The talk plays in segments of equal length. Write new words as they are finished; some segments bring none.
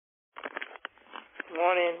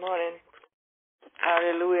Morning, morning.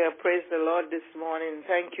 Hallelujah. Praise the Lord this morning.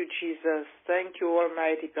 Thank you, Jesus. Thank you,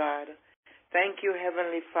 Almighty God. Thank you,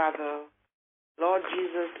 Heavenly Father. Lord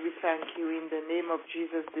Jesus, we thank you in the name of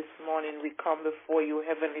Jesus this morning. We come before you,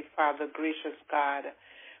 Heavenly Father, gracious God.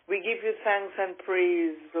 We give you thanks and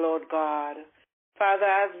praise, Lord God. Father,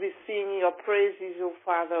 as we sing your praises, O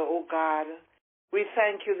Father, O God, we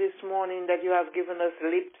thank you this morning that you have given us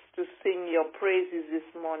lips to sing your praises this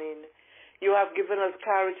morning. You have given us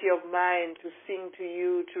clarity of mind to sing to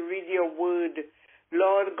you, to read your word.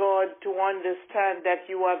 Lord God, to understand that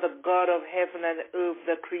you are the God of heaven and earth,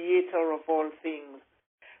 the creator of all things.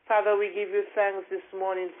 Father, we give you thanks this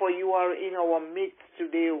morning for you are in our midst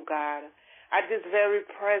today, O God. At this very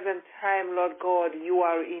present time, Lord God, you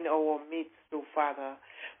are in our midst, O Father.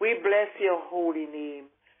 We bless your holy name.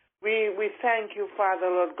 We thank you, Father,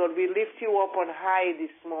 Lord God. We lift you up on high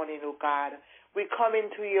this morning, O God. We come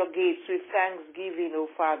into your gates with thanksgiving, O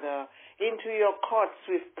Father, into your courts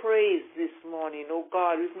with praise this morning, O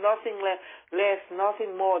God, with nothing less,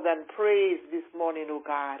 nothing more than praise this morning, O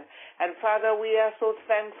God. And Father, we are so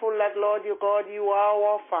thankful that, Lord, your God, you are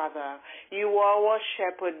our Father. You are our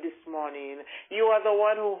shepherd this morning. You are the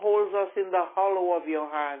one who holds us in the hollow of your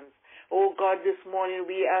hands. Oh God, this morning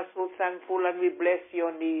we are so thankful and we bless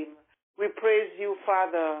your name. We praise you,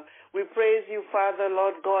 Father. We praise you, Father,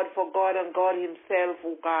 Lord God, for God and God himself,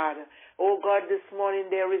 O God. Oh God, this morning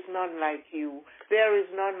there is none like you. There is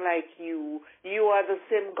none like you. You are the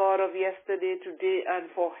same God of yesterday, today,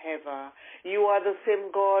 and forever. You are the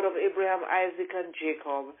same God of Abraham, Isaac, and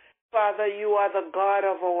Jacob. Father, you are the God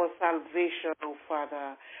of our salvation, O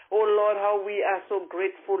Father. Oh Lord, how we are so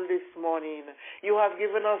grateful this morning. You have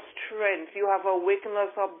given us strength. You have awakened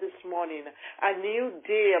us up this morning. A new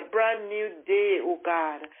day, a brand new day, O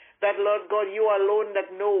God. That, Lord God, you alone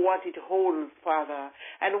that know what it holds, Father.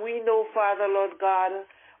 And we know, Father, Lord God,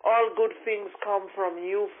 all good things come from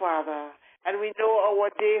you, Father. And we know our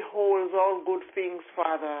day holds all good things,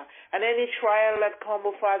 Father. And any trial that comes,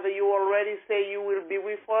 oh Father, you already say you will be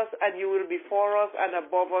with us and you will be for us and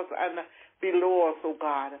above us and below us, oh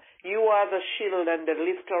God. You are the shield and the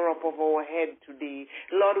lifter up of our head today.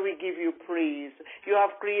 Lord, we give you praise. You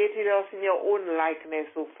have created us in your own likeness,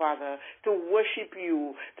 oh Father, to worship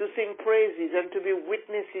you, to sing praises and to be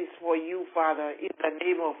witnesses for you, Father, in the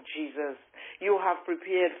name of Jesus. You have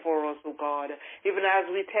prepared for us, O God. Even as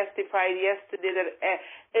we testified yesterday that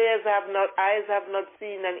eyes have not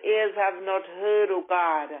seen and ears have not heard, O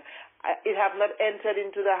God. It have not entered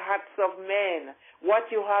into the hearts of men what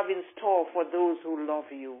you have in store for those who love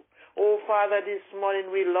you. Oh, Father, this morning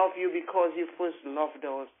we love you because you first loved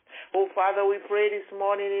us. Oh, Father, we pray this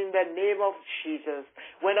morning in the name of Jesus,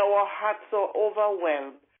 when our hearts are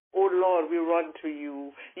overwhelmed, oh, Lord, we run to you.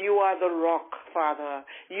 You are the rock, Father.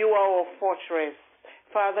 You are our fortress.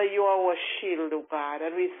 Father, you are our shield, oh God,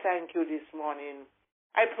 and we thank you this morning.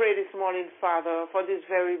 I pray this morning, Father, for this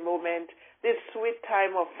very moment, this sweet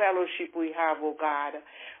time of fellowship we have, oh God.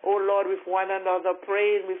 Oh Lord, with one another,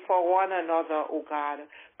 praying for one another, oh God.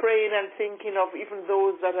 Praying and thinking of even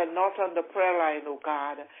those that are not on the prayer line, oh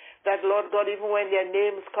God. That, Lord God, even when their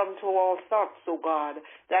names come to our thoughts, oh God,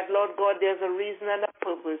 that, Lord God, there's a reason and a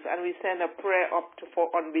purpose, and we send a prayer up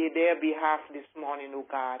on their behalf this morning, oh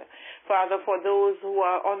God. Father, for those who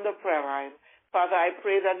are on the prayer line, Father, I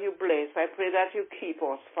pray that you bless. I pray that you keep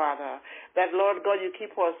us, Father. That, Lord God, you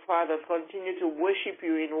keep us, Father, continue to worship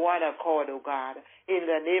you in one accord, oh God, in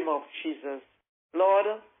the name of Jesus. Lord,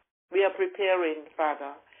 we are preparing,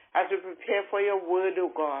 Father, as we prepare for your word,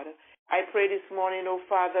 oh God. I pray this morning, oh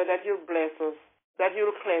Father, that you'll bless us, that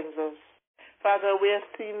you'll cleanse us. Father, where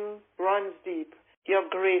sin runs deep, your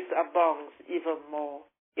grace abounds even more.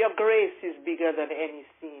 Your grace is bigger than any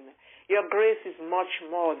sin. Your grace is much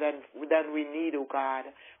more than we need, oh God.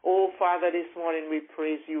 Oh, Father, this morning we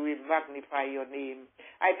praise you, we magnify your name.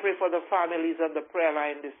 I pray for the families on the prayer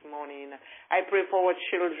line this morning. I pray for our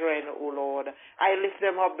children, oh Lord. I lift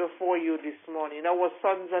them up before you this morning, our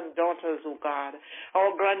sons and daughters, oh God,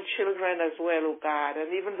 our grandchildren as well, oh God,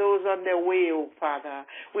 and even those on their way, oh Father.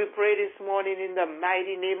 We pray this morning in the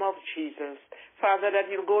mighty name of Jesus, Father, that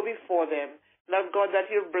you'll go before them. Lord God, that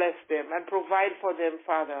you'll bless them and provide for them,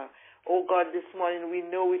 Father. Oh God, this morning we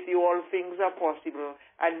know with you all things are possible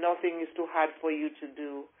and nothing is too hard for you to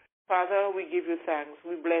do. Father, we give you thanks.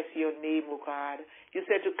 We bless your name, oh God. You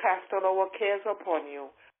said to cast all our cares upon you,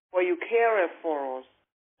 for you care for us.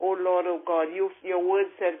 Oh Lord, oh God, your word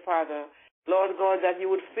said, Father, Lord God, that you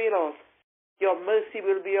would fill us. Your mercy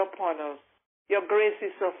will be upon us. Your grace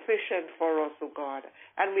is sufficient for us, oh God.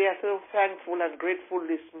 And we are so thankful and grateful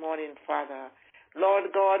this morning, Father. Lord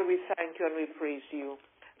God, we thank you and we praise you.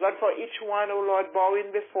 Lord Lord, for each one, O Lord,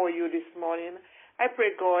 bowing before you this morning, I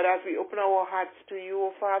pray, God, as we open our hearts to you,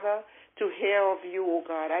 O Father, to hear of you, O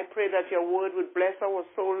God, I pray that your word would bless our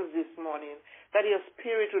souls this morning, that your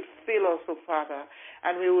spirit would fill us, O Father,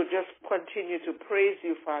 and we would just continue to praise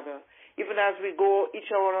you, Father. Even as we go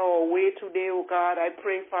each on our way today, O God, I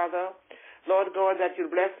pray, Father, Lord God, that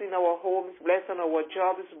you bless in our homes, bless on our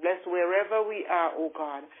jobs, bless wherever we are, O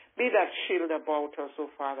God. Be that shield about us,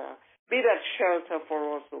 O Father. Be that shelter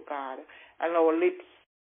for us, O God. And our lips,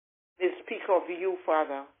 they speak of you,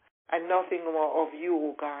 Father, and nothing more of you,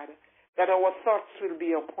 O God. That our thoughts will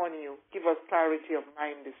be upon you. Give us clarity of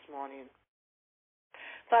mind this morning.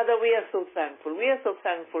 Father, we are so thankful. We are so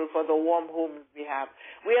thankful for the warm homes we have.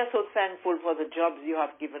 We are so thankful for the jobs you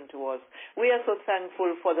have given to us. We are so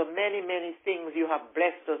thankful for the many, many things you have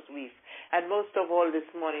blessed us with. And most of all this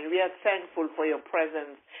morning, we are thankful for your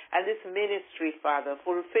presence and this ministry, Father,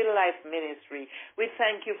 Fulfill Life Ministry. We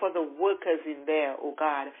thank you for the workers in there, oh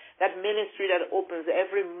God, that ministry that opens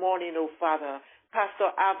every morning, oh Father,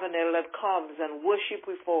 Pastor Avenel that comes and worship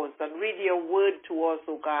with us and read your word to us,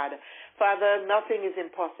 oh God. Father, nothing is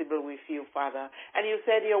impossible with you, Father. And you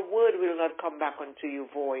said your word will not come back unto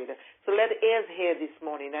you void. So let ears hear this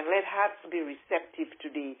morning and let hearts be receptive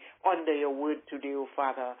today under your word today, oh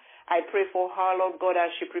Father. I pray for her, Lord God,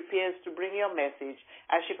 as she prepares to bring your message,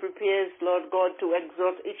 as she prepares, Lord God, to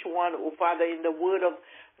exhort each one, oh Father, in the word of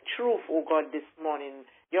truth, oh God, this morning.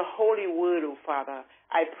 Your holy word, oh Father.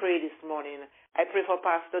 I pray this morning. I pray for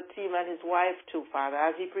Pastor Tim and his wife too, Father,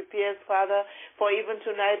 as he prepares, Father, for even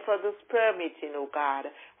tonight for this prayer meeting, oh God,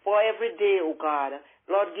 for every day, oh God.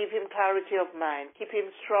 Lord, give him clarity of mind. Keep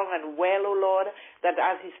him strong and well, oh Lord, that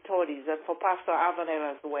as he studies, and for Pastor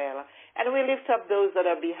Avenel as well. And we lift up those that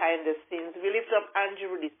are behind the scenes. We lift up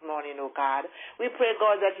Andrew this morning, oh God. We pray,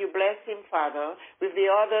 God, that you bless him, Father, with the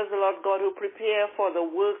others, Lord God, who prepare for the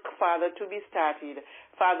work, Father, to be started.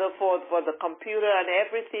 Father, for the computer and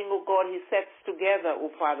everything, oh God, he sets together,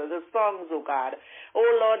 oh Father, the songs, oh God. Oh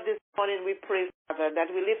Lord, this morning we pray, Father,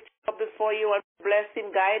 that we lift up before you and bless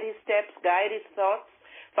him, guide his steps, guide his thoughts.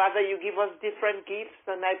 Father, you give us different gifts,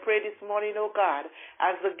 and I pray this morning, oh God,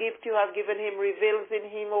 as the gift you have given him reveals in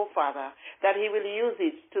him, oh Father, that he will use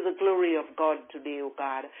it to the glory of God today, oh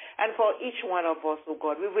God. And for each one of us, oh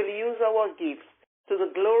God, we will use our gifts to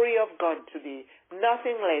the glory of God today.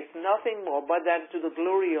 Nothing less, nothing more, but than to the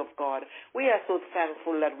glory of God. We are so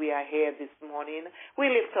thankful that we are here this morning. We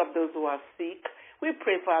lift up those who are sick. We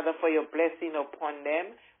pray, Father, for your blessing upon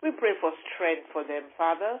them. We pray for strength for them,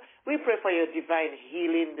 Father. We pray for your divine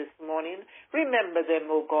healing this morning. Remember them,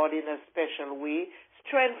 O God, in a special way.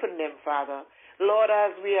 Strengthen them, Father. Lord,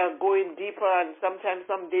 as we are going deeper, and sometimes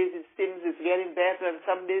some days it seems it's getting better, and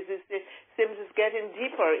some days it seems it's getting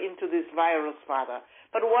deeper into this virus, Father.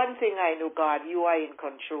 But one thing I know, God, you are in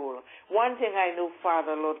control. One thing I know,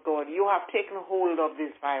 Father, Lord God, you have taken hold of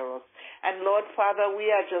this virus. And Lord, Father,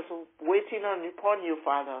 we are just waiting upon you,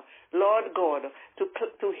 Father, Lord God,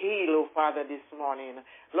 to heal, oh Father, this morning.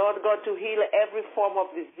 Lord God, to heal every form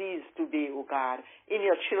of disease today, oh God, in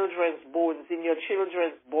your children's bones, in your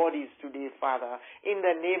children's bodies today, Father, in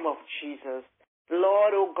the name of Jesus.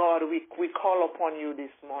 Lord, oh God, we call upon you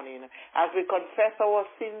this morning as we confess our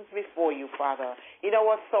sins before you, Father, in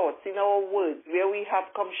our thoughts, in our words, where we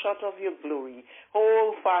have come short of your glory.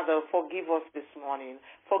 Oh, Father, forgive us this morning.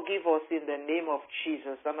 Forgive us in the name of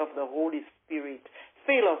Jesus and of the Holy Spirit.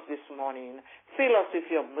 Fill us this morning. Fill us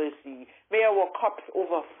with your mercy. May our cups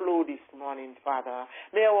overflow this morning, Father.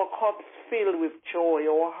 May our cups fill with joy,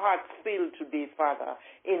 our hearts filled today, Father,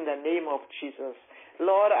 in the name of Jesus.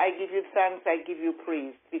 Lord, I give you thanks, I give you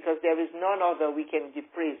praise, because there is none other we can give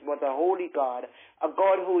praise but the Holy God, a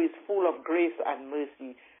God who is full of grace and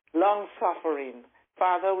mercy, long-suffering.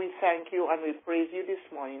 Father, we thank you and we praise you this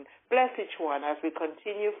morning. Bless each one as we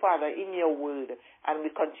continue, Father, in your word, and we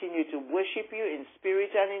continue to worship you in spirit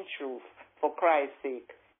and in truth. For Christ's sake,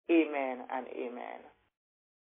 amen and amen.